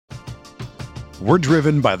We're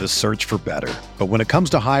driven by the search for better. But when it comes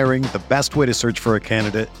to hiring, the best way to search for a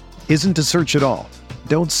candidate isn't to search at all.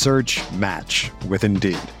 Don't search, match with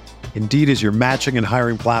Indeed. Indeed is your matching and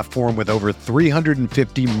hiring platform with over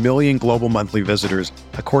 350 million global monthly visitors,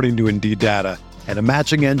 according to Indeed data, and a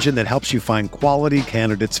matching engine that helps you find quality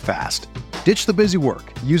candidates fast. Ditch the busy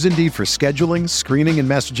work. Use Indeed for scheduling, screening, and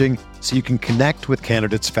messaging so you can connect with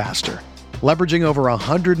candidates faster. Leveraging over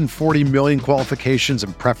 140 million qualifications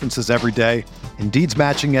and preferences every day, Indeed's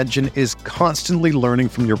matching engine is constantly learning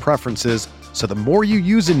from your preferences, so the more you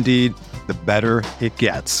use Indeed, the better it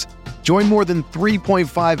gets. Join more than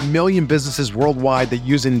 3.5 million businesses worldwide that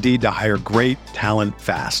use Indeed to hire great talent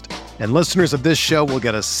fast. And listeners of this show will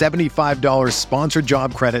get a $75 sponsored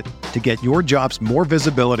job credit to get your jobs more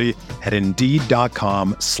visibility at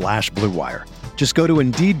Indeed.com/Blue Wire. Just go to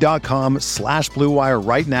Indeed.com/Blue Wire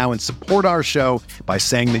right now and support our show by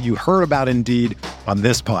saying that you heard about Indeed on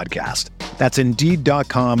this podcast. That's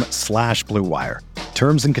Indeed.com/Blue Wire.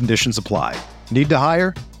 Terms and conditions apply. Need to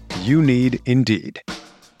hire? You need Indeed.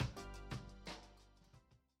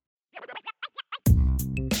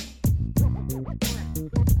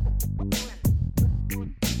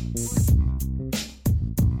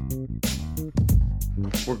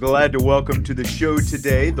 We're glad to welcome to the show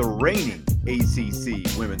today the reigning ACC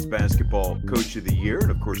Women's Basketball Coach of the Year and,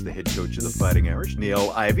 of course, the head coach of the Fighting Irish,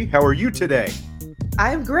 Niele Ivey. How are you today?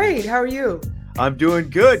 I'm great. How are you? I'm doing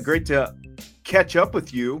good. Great to catch up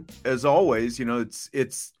with you, as always. You know,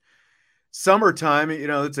 it's summertime. You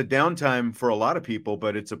know, it's a downtime for a lot of people,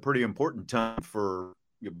 but it's a pretty important time for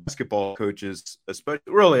basketball coaches, especially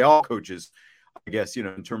really all coaches, I guess, you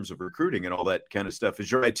know, in terms of recruiting and all that kind of stuff.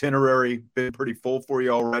 Has your itinerary been pretty full for you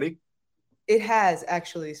already? It has,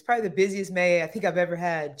 actually. It's probably the busiest May I think I've ever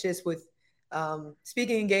had, just with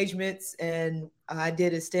speaking engagements. And I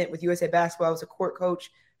did a stint with USA Basketball. I was a court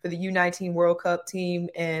coach for the U19 World Cup team.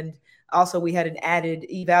 And also we had an added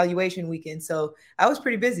evaluation weekend. So I was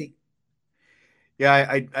pretty busy. Yeah,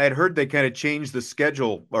 I had heard they kind of changed the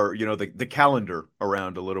schedule or, you know, the calendar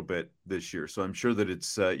around a little bit this year. So I'm sure that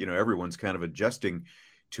it's, you know, everyone's kind of adjusting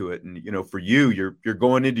to it. And, you know, for you, you're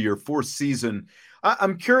going into your fourth season.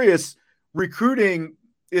 I'm curious, recruiting,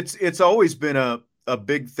 it's always been a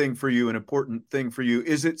big thing for you, an important thing for you.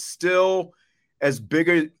 Is it still as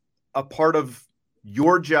big a part of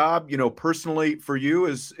your job, you know, personally for you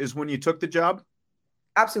as when you took the job?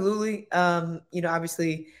 Absolutely. You know,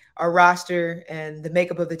 obviously our roster and the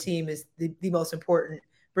makeup of the team is the most important,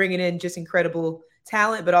 bringing in just incredible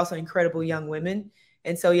talent, but also incredible young women.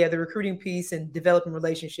 And so, yeah, the recruiting piece and developing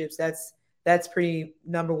relationships, that's pretty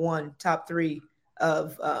number one, top three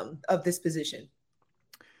of this position.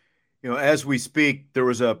 You know, as we speak, there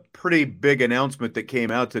was a pretty big announcement that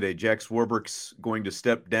came out today. Jack Swarbrick's going to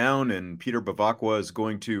step down and Peter Bavacqua is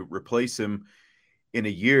going to replace him in a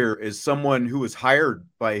year. As someone who was hired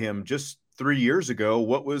by him just 3 years ago,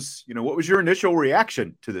 what was your initial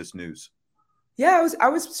reaction to this news? Yeah, I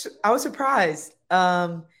was surprised.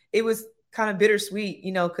 It was kind of bittersweet,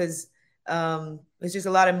 you know, because there's just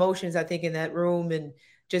a lot of emotions, I think, in that room, and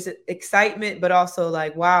just excitement, but also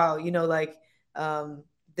like, wow, you know, like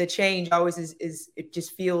the change always is it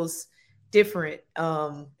just feels different.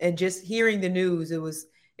 And just hearing the news, it was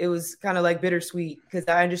kind of like bittersweet, because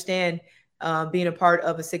I understand being a part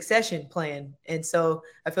of a succession plan. And so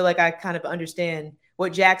I feel like I kind of understand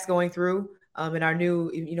what Jack's going through and our new,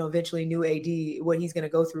 you know, eventually new AD, what he's going to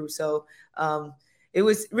go through. So it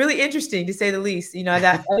was really interesting, to say the least. You know, I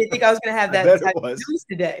didn't think I was going to have that news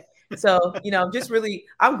today. So, you know,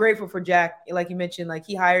 I'm grateful for Jack. Like you mentioned, like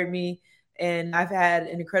he hired me and I've had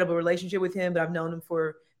an incredible relationship with him, but I've known him for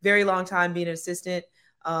a very long time being an assistant.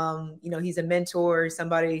 You know, he's a mentor,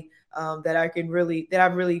 somebody that I've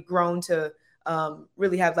really grown to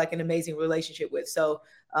really have like an amazing relationship with. So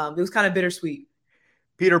it was kind of bittersweet.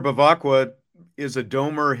 Peter Bavacqua is a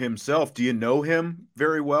Domer himself. Do you know him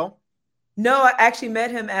very well? No, I actually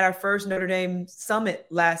met him at our first Notre Dame summit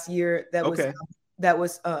last year. It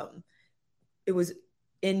was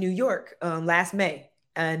in New York last May.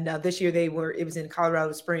 And this year it was in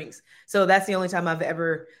Colorado Springs. So that's the only time I've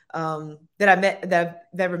ever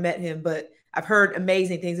met him, but I've heard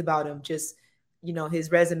amazing things about him, just, you know,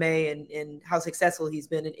 his resume and how successful he's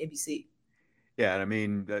been in NBC. Yeah, I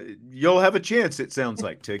mean, you'll have a chance, it sounds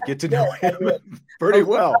like, to get to know him pretty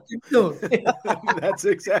well. That's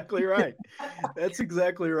exactly right. That's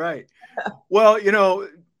exactly right. Well, you know,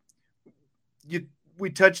 we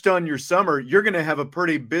touched on your summer. You're going to have a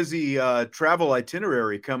pretty busy travel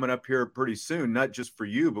itinerary coming up here pretty soon, not just for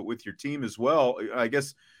you, but with your team as well. I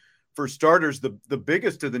guess for starters, the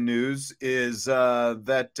biggest of the news is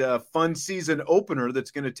that fun season opener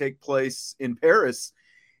that's going to take place in Paris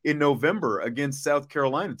in November against South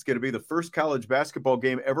Carolina. It's going to be the first college basketball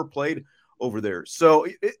game ever played over there. So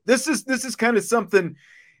this is kind of something,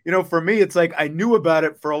 for me, it's like I knew about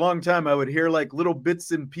it for a long time. I would hear like little bits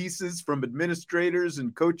and pieces from administrators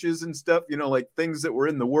and coaches and stuff, like things that were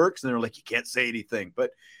in the works, and they're like, you can't say anything. But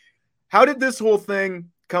how did this whole thing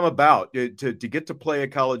come about to get to play a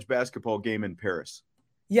college basketball game in Paris?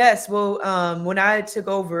 Yes. Well, when I took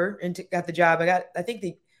over and got the job, I think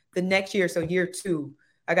the next year, so year 2,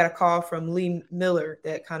 I got a call from Lee Miller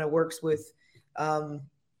that kind of works with,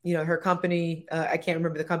 her company. I can't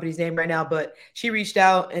remember the company's name right now, but she reached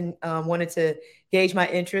out and wanted to gauge my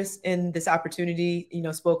interest in this opportunity.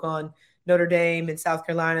 Spoke on Notre Dame and South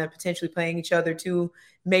Carolina potentially playing each other, 2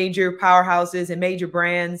 major powerhouses and major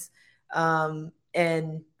brands,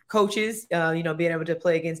 and coaches, being able to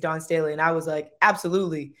play against Dawn Staley. And I was like,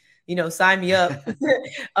 absolutely, sign me up.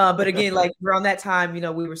 But again, like around that time,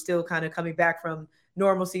 we were still kind of coming back from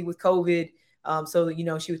normalcy with COVID. So,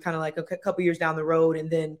 she was kind of like a couple years down the road, and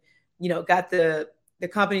then, got the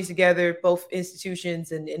companies together, both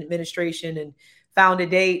institutions and administration, and found a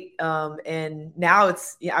date. And now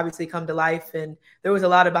it's obviously come to life. And there was a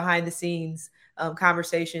lot of behind the scenes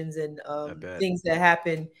conversations and things that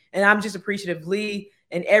happened. And I'm just appreciative of Lee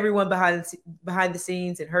and everyone behind the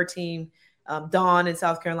scenes and her team, Dawn in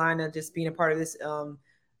South Carolina, just being a part of this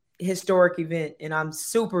historic event. And I'm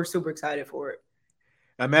super, super excited for it.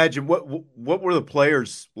 Imagine what were the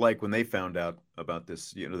players like when they found out about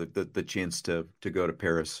this, the chance to go to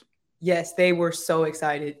Paris? Yes, they were so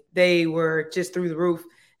excited. They were just through the roof.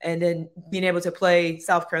 And then being able to play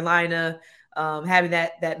South Carolina, having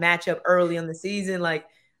that matchup early in the season, like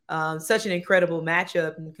such an incredible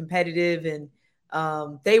matchup and competitive. And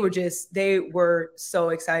they were so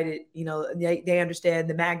excited. They understand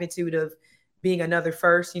the magnitude of being another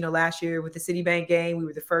first. Last year with the Citibank game, we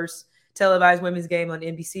were the first televised women's game on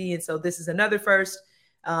NBC. And so this is another first,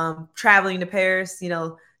 traveling to Paris,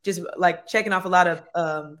 just like checking off a lot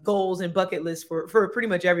of goals and bucket lists for pretty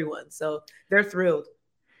much everyone. So they're thrilled.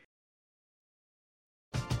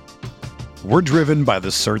 We're driven by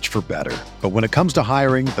the search for better. But when it comes to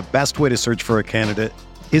hiring, the best way to search for a candidate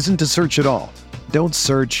isn't to search at all. Don't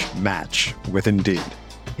search, match with Indeed.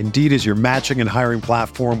 Indeed is your matching and hiring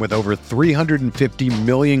platform with over 350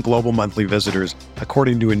 million global monthly visitors,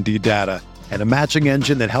 according to Indeed data, and a matching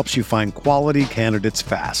engine that helps you find quality candidates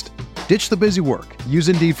fast. Ditch the busy work. Use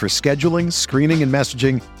Indeed for scheduling, screening, and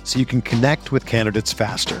messaging so you can connect with candidates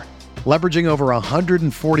faster. Leveraging over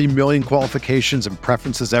 140 million qualifications and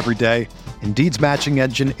preferences every day, Indeed's matching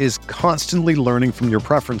engine is constantly learning from your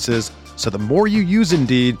preferences, so the more you use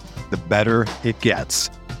Indeed, the better it gets.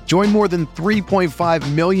 Join more than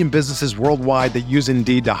 3.5 million businesses worldwide that use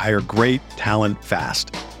Indeed to hire great talent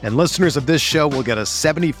fast. And listeners of this show will get a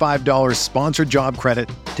 $75 sponsored job credit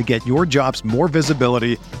to get your jobs more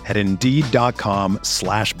visibility at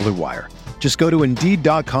Indeed.com/Blue Wire. Just go to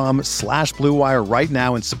Indeed.com/Blue Wire right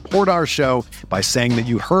now and support our show by saying that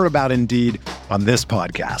you heard about Indeed on this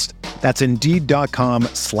podcast. That's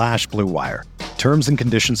Indeed.com/Blue Wire. Terms and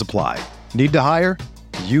conditions apply. Need to hire?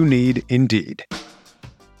 You need Indeed.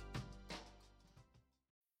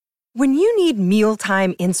 When you need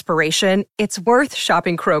mealtime inspiration, it's worth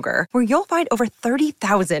shopping Kroger, where you'll find over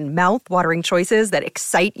 30,000 mouth-watering choices that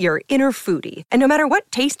excite your inner foodie. And no matter what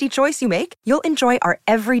tasty choice you make, you'll enjoy our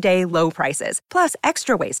everyday low prices, plus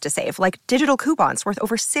extra ways to save, like digital coupons worth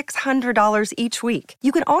over $600 each week.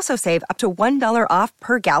 You can also save up to $1 off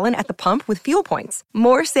per gallon at the pump with fuel points.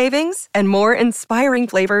 More savings and more inspiring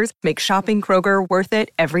flavors make shopping Kroger worth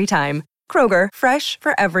it every time. Kroger, fresh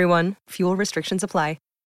for everyone. Fuel restrictions apply.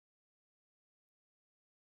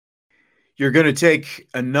 You're going to take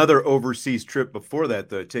another overseas trip before that,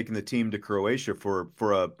 though, taking the team to Croatia for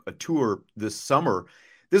a tour this summer.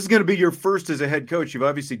 This is going to be your first as a head coach. You've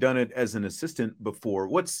obviously done it as an assistant before.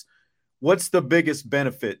 What's the biggest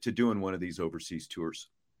benefit to doing one of these overseas tours?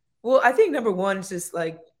 Well, I think number one is just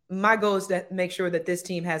like my goal is to make sure that this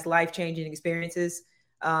team has life-changing experiences,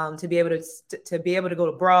 to be able to go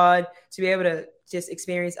abroad, to be able to just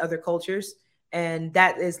experience other cultures. And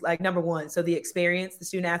that is like number one. So the experience, the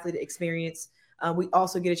student athlete experience. We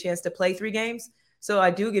also get a chance to play 3 games. So I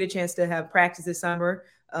do get a chance to have practice this summer.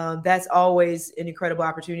 That's always an incredible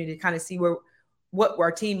opportunity to kind of see what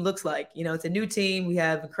our team looks like. It's a new team. We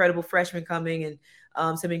have incredible freshmen coming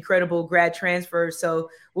and some incredible grad transfers. So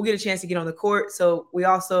we'll get a chance to get on the court. So we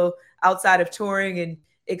also, outside of touring and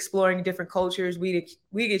exploring different cultures. We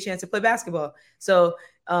get a chance to play basketball. So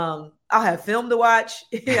I'll have film to watch.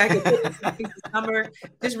 I can put this summer,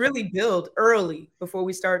 just really build early before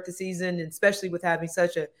we start the season, and especially with having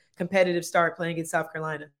such a competitive start playing against South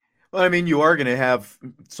Carolina. Well, I mean, you are going to have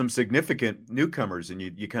some significant newcomers, and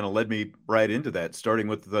you kind of led me right into that, starting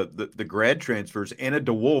with the grad transfers. Anna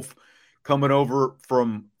DeWolf coming over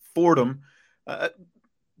from Fordham.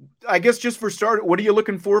 I guess just for start, what are you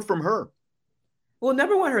looking for from her? Well,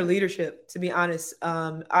 number one, her leadership, to be honest.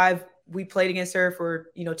 We played against her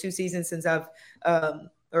for, 2 seasons since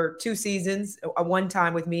or 2 seasons, one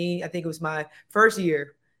time with me. I think it was my first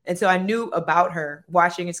year. And so I knew about her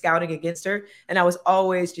watching and scouting against her. And I was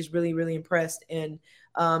always just really, really impressed. And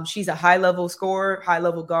she's a high level scorer, high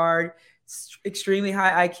level guard, extremely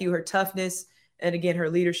high IQ, her toughness. And again, her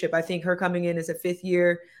leadership. I think her coming in as a 5th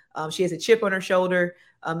year, she has a chip on her shoulder.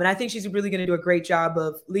 And I think she's really going to do a great job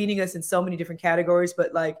of leading us in so many different categories.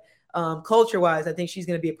 But culture-wise, I think she's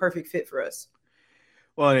going to be a perfect fit for us.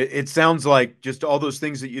 Well, it sounds like just all those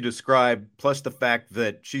things that you described, plus the fact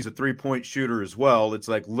that she's a 3-point shooter as well. It's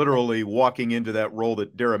like literally walking into that role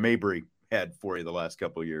that Dara Mabry had for you the last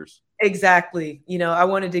couple of years. Exactly. I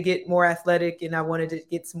wanted to get more athletic, and I wanted to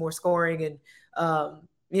get some more scoring, and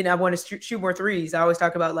I want to shoot more threes. I always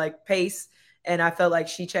talk about pace. And I felt like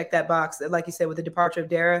she checked that box. Like you said, with the departure of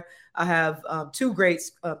Dara, I have 2 great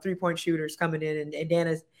 3-point shooters coming in,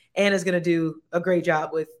 and Anna's going to do a great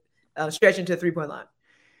job with stretching to the 3-point line.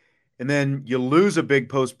 And then you lose a big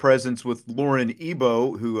post presence with Lauren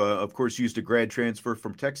Ebo, who, of course, used a grad transfer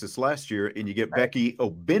from Texas last year, and you get Becky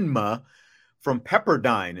Obinma from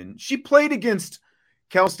Pepperdine. And she played against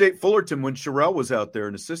Cal State Fullerton when Sherelle was out there,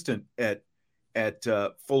 an assistant at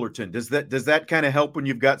Fullerton. Does that kind of help when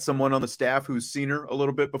you've got someone on the staff who's seen her a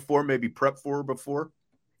little bit before, maybe prep for her before?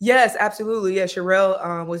 Yes, absolutely. Yeah,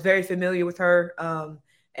 Sherelle was very familiar with her,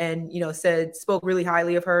 and spoke really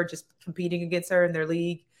highly of her, just competing against her in their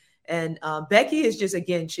league. And Becky is just,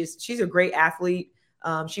 again, she's a great athlete.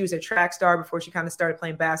 She was a track star before she kind of started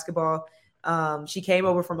playing basketball. She came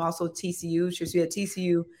over from also TCU. She was at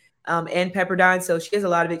TCU and Pepperdine, so she has a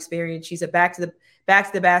lot of experience. She's a back to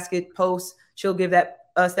the basket post. She'll give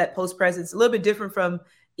us that post presence, a little bit different from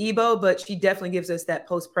Ebo, but she definitely gives us that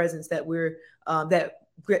post presence that we're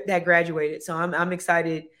that graduated. So I'm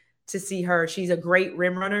excited to see her. She's a great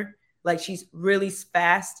rim runner. She's really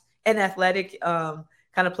fast and athletic.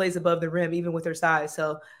 Kind of plays above the rim, even with her size.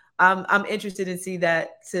 So I'm interested in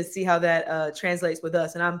to see how that translates with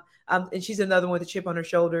us. And and she's another one with a chip on her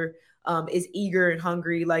shoulder, is eager and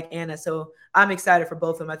hungry like Anna. So I'm excited for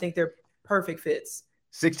both of them. I think they're perfect fits.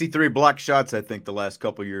 63 block shots, I think, the last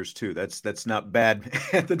couple of years too. That's not bad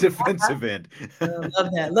at the defensive end. Love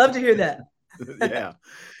that. Love to hear that. Yeah.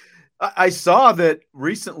 I saw that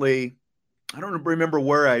recently. I don't remember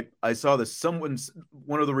where I saw this.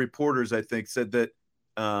 One of the reporters, I think, said that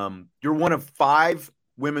you're one of 5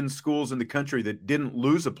 women's schools in the country that didn't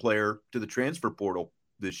lose a player to the transfer portal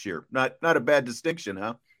this year. Not a bad distinction,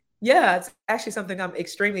 huh? Yeah, it's actually something I'm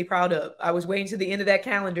extremely proud of. I was waiting to the end of that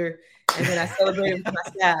calendar, and then I celebrated with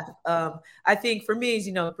my staff. I think for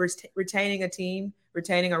me, retaining a team,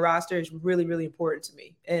 retaining a roster is really, really important to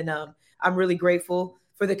me. And I'm really grateful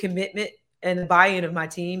for the commitment and the buy-in of my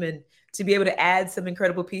team, and to be able to add some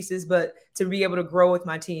incredible pieces, but to be able to grow with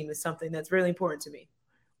my team is something that's really important to me.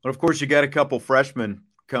 But of course, you got a couple freshmen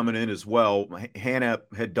coming in as well. Hannah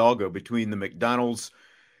Hidalgo, between the McDonald's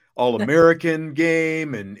All-American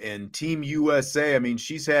game and Team USA. I mean,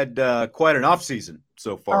 she's had quite an offseason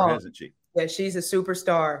so far, hasn't she? Yeah, she's a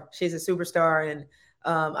superstar. And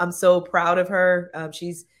I'm so proud of her.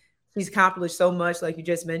 She's accomplished so much, like you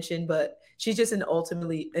just mentioned, but she's just an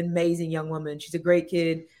ultimately amazing young woman. She's a great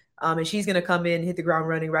kid, and she's going to come in, hit the ground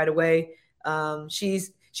running right away.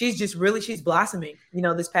 She's blossoming.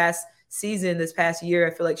 This past season, this past year,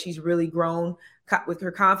 I feel like she's really grown with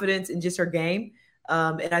her confidence and just her game.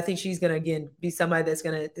 And I think she's going to, again, be somebody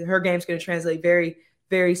her game's going to translate very,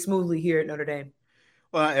 very smoothly here at Notre Dame.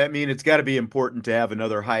 Well, I mean, it's got to be important to have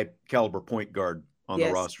another high caliber point guard on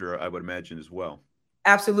the roster, I would imagine, as well.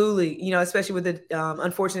 Absolutely. Especially with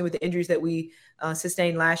unfortunately with the injuries that we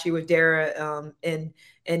sustained last year with Dara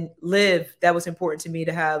and Liv, that was important to me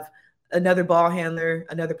to have another ball handler,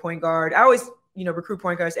 another point guard. I always, recruit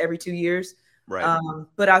point guards every 2 years. Right.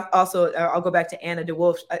 But I'll go back to Anna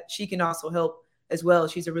DeWolf. She can also help as well.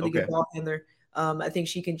 She's a really good ball handler. I think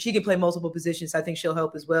she can play multiple positions. I think she'll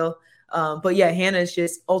help as well. But yeah, Hannah is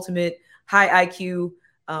just ultimate high IQ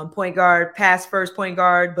point guard, pass first point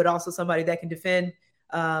guard, but also somebody that can defend.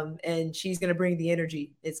 And she's going to bring the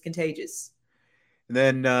energy. It's contagious. And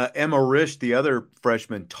then Emma Risch, the other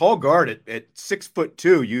freshman, tall guard at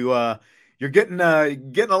 6'2". You're getting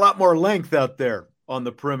a lot more length out there on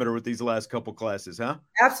the perimeter with these last couple classes, huh?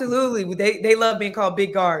 Absolutely. They love being called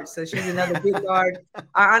big guards. So she's another big guard.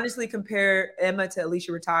 I honestly compare Emma to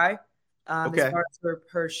Alicia Ratai as far as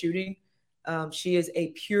her shooting. She is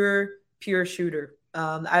a pure shooter.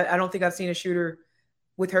 I don't think I've seen a shooter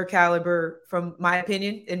with her caliber, from my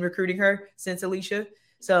opinion, in recruiting her since Alicia.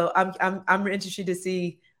 So I'm interested to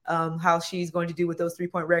see how she's going to do with those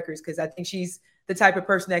 3-point records, because I think she's the type of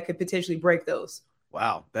person that could potentially break those.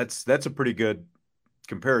 Wow, that's a pretty good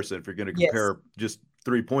comparison if you're going to compare just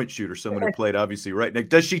 3-point shooter, someone who played obviously right now.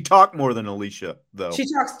 Does she talk more than Alicia though?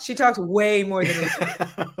 She talks way more than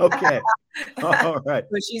Alicia. Okay. All right.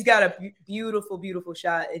 But she's got a beautiful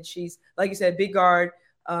shot, and she's, like you said, big guard.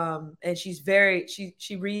 And she's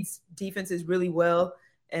she reads defenses really well.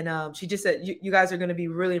 And she just said you guys are going to be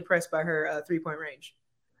really impressed by her 3-point range.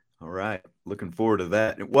 All right. Looking forward to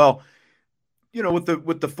that. Well, with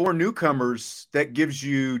the 4 newcomers, that gives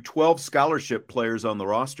you 12 scholarship players on the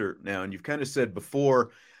roster now. And you've kind of said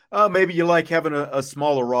before, maybe you like having a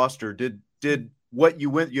smaller roster. Did what you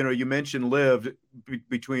went, you mentioned Liv,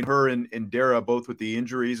 between her and Dara, both with the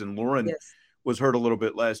injuries, and Lauren was hurt a little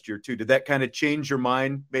bit last year too. Did that kind of change your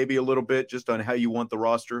mind maybe a little bit just on how you want the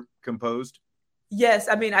roster composed? Yes.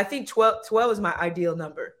 I mean, I think 12 is my ideal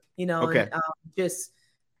number, Okay. And, just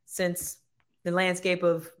since the landscape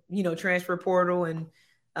of, transfer portal and,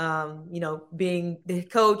 being the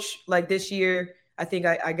coach like this year, I think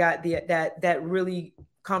I got that really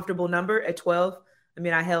comfortable number at 12. I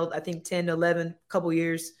mean, I held, I think 10 to 11 couple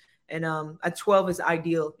years, and at 12 is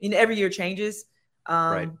ideal. Every year changes.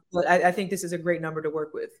 Right. But I think this is a great number to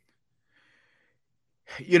work with.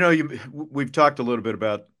 We've talked a little bit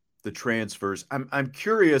about the transfers. I'm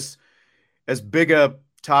curious, as big a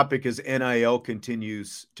topic as NIL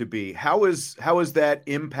continues to be, how is that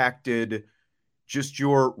impacted just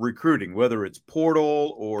your recruiting, whether it's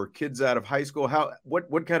portal or kids out of high school?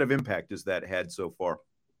 What kind of impact has that had so far?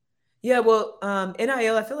 Yeah, well,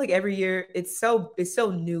 NIL, I feel like every year it's so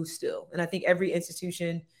new still, and I think every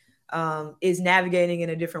institution is navigating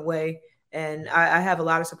in a different way. And I have a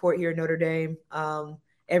lot of support here at Notre Dame.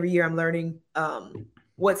 Every year I'm learning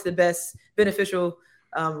what's the best beneficial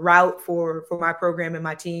route for my program and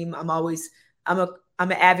my team. I'm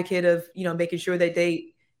an advocate of, making sure that they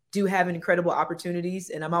do have incredible opportunities.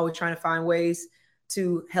 And I'm always trying to find ways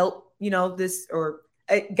to help, this, or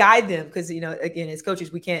guide them. Because, again, as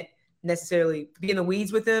coaches, we can't necessarily be in the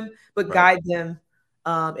weeds with them, but guide them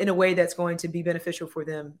in a way that's going to be beneficial for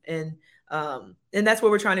them. And that's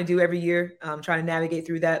what we're trying to do every year, trying to navigate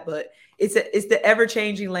through that. But it's the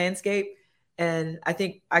ever-changing landscape. And I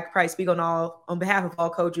think I could probably speak on behalf of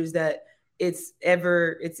all coaches that it's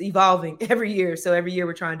evolving every year. So every year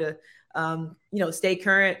we're trying to, stay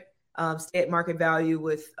current, stay at market value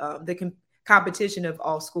with the competition of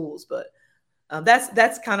all schools. But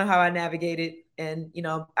that's kind of how I navigate it. And,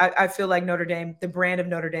 I feel like Notre Dame, the brand of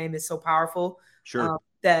Notre Dame, is so powerful. Sure.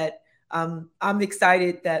 That I'm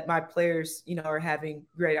excited that my players, are having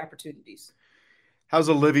great opportunities. How's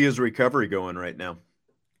Olivia's recovery going right now?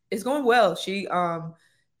 It's going well.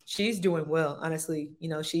 She's doing well, honestly.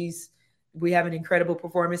 We have an incredible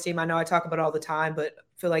performance team. I know I talk about it all the time, but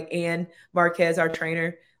I feel like Ann Marquez, our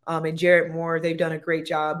trainer, and Jarrett Moore, they've done a great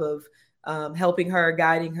job of helping her,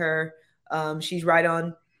 guiding her. She's right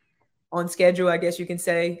on schedule, I guess you can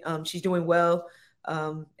say. She's doing well.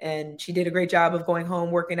 And she did a great job of going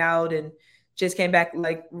home, working out, and just came back.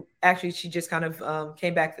 Actually, she just kind of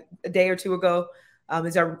came back a day or two ago.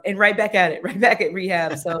 And right back at it, right back at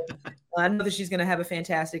rehab. So I know that she's going to have a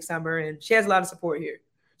fantastic summer, and she has a lot of support here.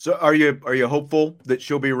 So are you hopeful that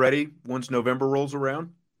she'll be ready once November rolls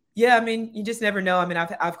around? Yeah, I mean, you just never know. I mean,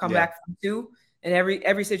 I've come back from 2, and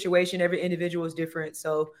every situation, every individual is different.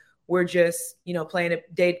 So we're just, playing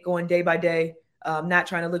it going day by day, not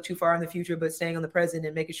trying to look too far in the future, but staying on the present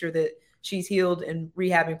and making sure that she's healed and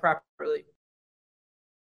rehabbing properly.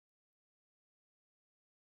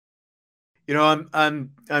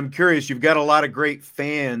 I'm curious. You've got a lot of great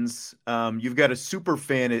fans. You've got a super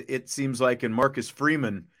fan, it seems like, in Marcus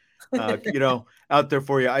Freeman, out there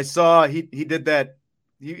for you. I saw he did that.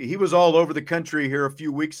 He was all over the country here a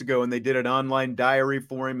few weeks ago, and they did an online diary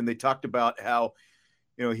for him, and they talked about how,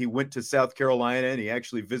 he went to South Carolina and he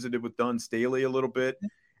actually visited with Don Staley a little bit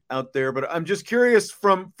out there. But I'm just curious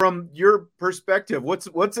from your perspective,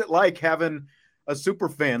 what's it like having a super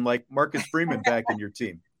fan like Marcus Freeman back in your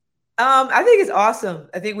team? I think it's awesome.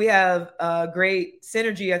 I think we have great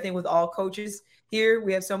synergy, I think, with all coaches here.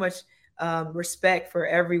 We have so much respect for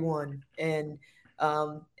everyone. And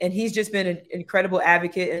And he's just been an incredible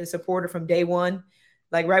advocate and a supporter from day one.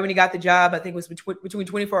 Like right when he got the job, I think it was between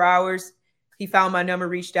 24 hours, he found my number,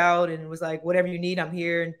 reached out and was like, whatever you need, I'm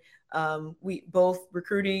here. And we both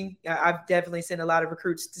recruiting. I've definitely sent a lot of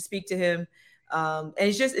recruits to speak to him. And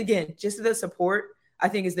it's just, again, just the support, I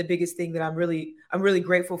think is the biggest thing that I'm really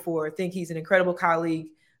grateful for. I think he's an incredible colleague.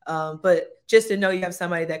 But just to know you have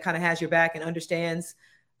somebody that kind of has your back and understands,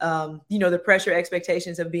 the pressure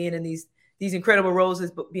expectations of being in these incredible roles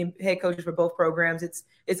as being head coaches for both programs.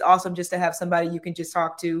 It's awesome just to have somebody you can just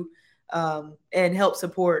talk to and help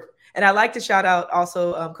support. And I like to shout out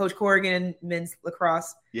also Coach Corrigan, men's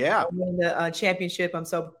lacrosse. Yeah. In the championship. I'm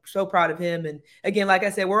so proud of him. And again, like I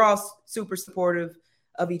said, we're all super supportive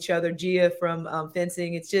of each other. Gia from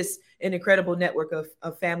fencing. It's just an incredible network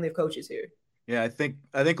of family of coaches here. Yeah, I think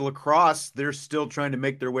lacrosse, they're still trying to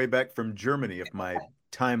make their way back from Germany, if my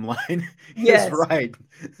timeline is right.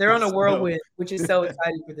 They're on a whirlwind, which is so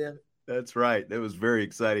exciting for them. That's right. It was very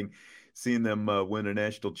exciting seeing them win a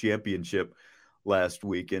national championship last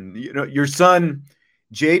week. And, your son,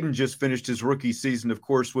 Jaden, just finished his rookie season, of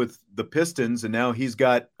course, with the Pistons, and now he's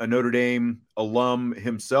got a Notre Dame alum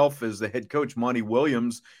himself as the head coach, Monty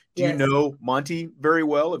Williams. Do you know Monty very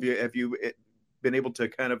well? Have you been able to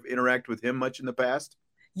kind of interact with him much in the past?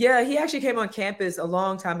 Yeah, he actually came on campus a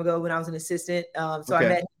long time ago when I was an assistant. I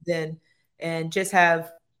met him then and just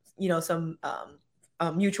have, some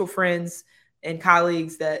mutual friends and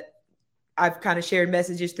colleagues that I've kind of shared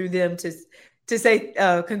messages through them to say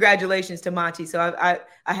congratulations to Monty. So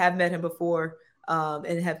I have met him before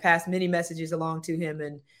and have passed many messages along to him.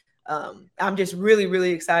 And I'm just really,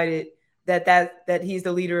 really excited that he's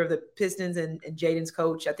the leader of the Pistons and Jaden's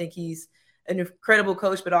coach. I think he's an incredible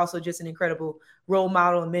coach, but also just an incredible role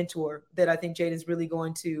model and mentor that I think Jaden's really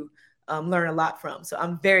going to learn a lot from. So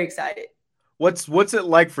I'm very excited. What's it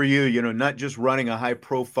like for you, not just running a high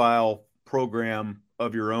profile program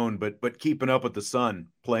of your own, but keeping up with the son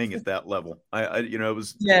playing at that level? It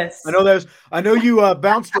was, yes, I know you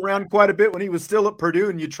bounced around quite a bit when he was still at Purdue,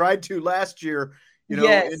 and you tried to last year, in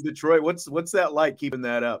Detroit. What's that like, keeping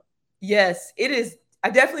that up? Yes, it is. I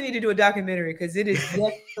definitely need to do a documentary because it is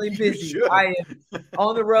definitely busy. I am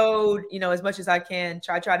on the road, as much as I can.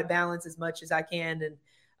 Try to balance as much as I can.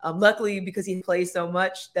 And luckily, because he plays so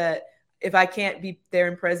much, that if I can't be there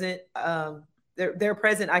and present, they're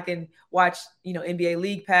present, I can watch, NBA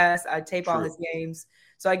League Pass. I tape all his games.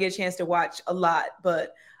 So I get a chance to watch a lot.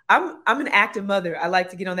 But I'm an active mother. I like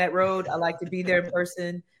to get on that road. I like to be there in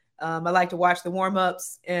person. I like to watch the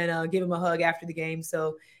warm-ups and give him a hug after the game.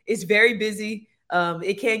 So it's very busy.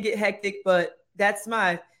 It can get hectic, but that's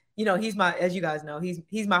my, he's my, as you guys know,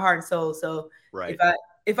 he's my heart and soul. So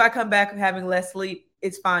if I come back having less sleep,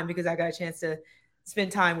 it's fine because I got a chance to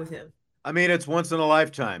spend time with him. I mean, it's once in a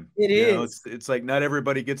lifetime. It is. It's like not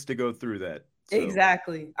everybody gets to go through that. So.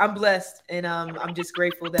 Exactly. I'm blessed, and I'm just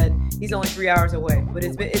grateful that he's only 3 hours away. But it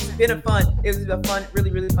was a fun,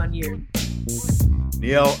 really, really fun year.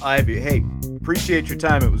 Niele, Ivey, hey, appreciate your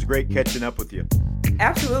time. It was great catching up with you.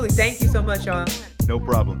 Absolutely. Thank you so much, Sean. No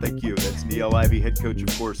problem. Thank you. That's Niele Ivey, head coach,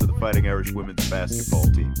 of course, of the Fighting Irish women's basketball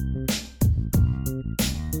team.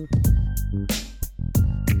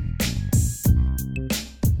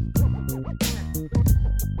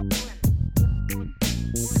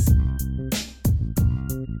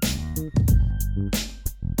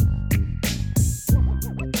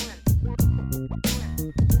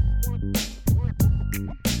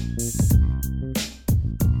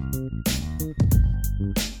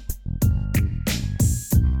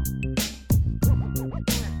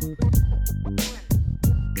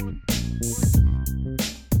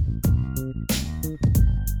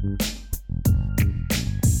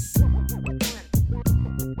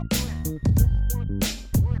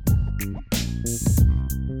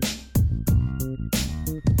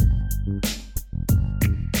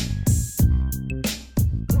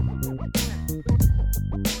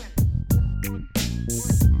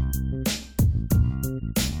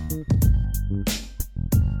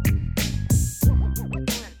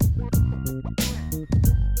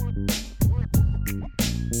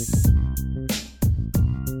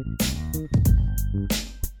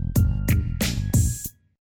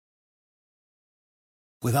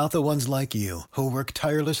 Without the ones like you, who work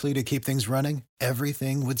tirelessly to keep things running,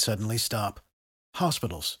 everything would suddenly stop.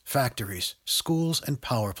 Hospitals, factories, schools, and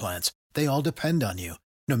power plants, they all depend on you.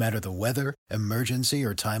 No matter the weather, emergency,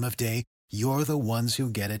 or time of day, you're the ones who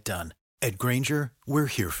get it done. At Grainger, we're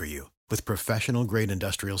here for you with professional-grade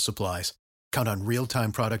industrial supplies. Count on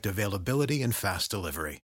real-time product availability and fast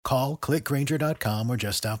delivery. Call, click Grainger.com, or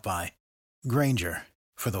just stop by. Grainger,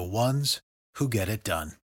 for the ones who get it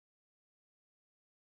done.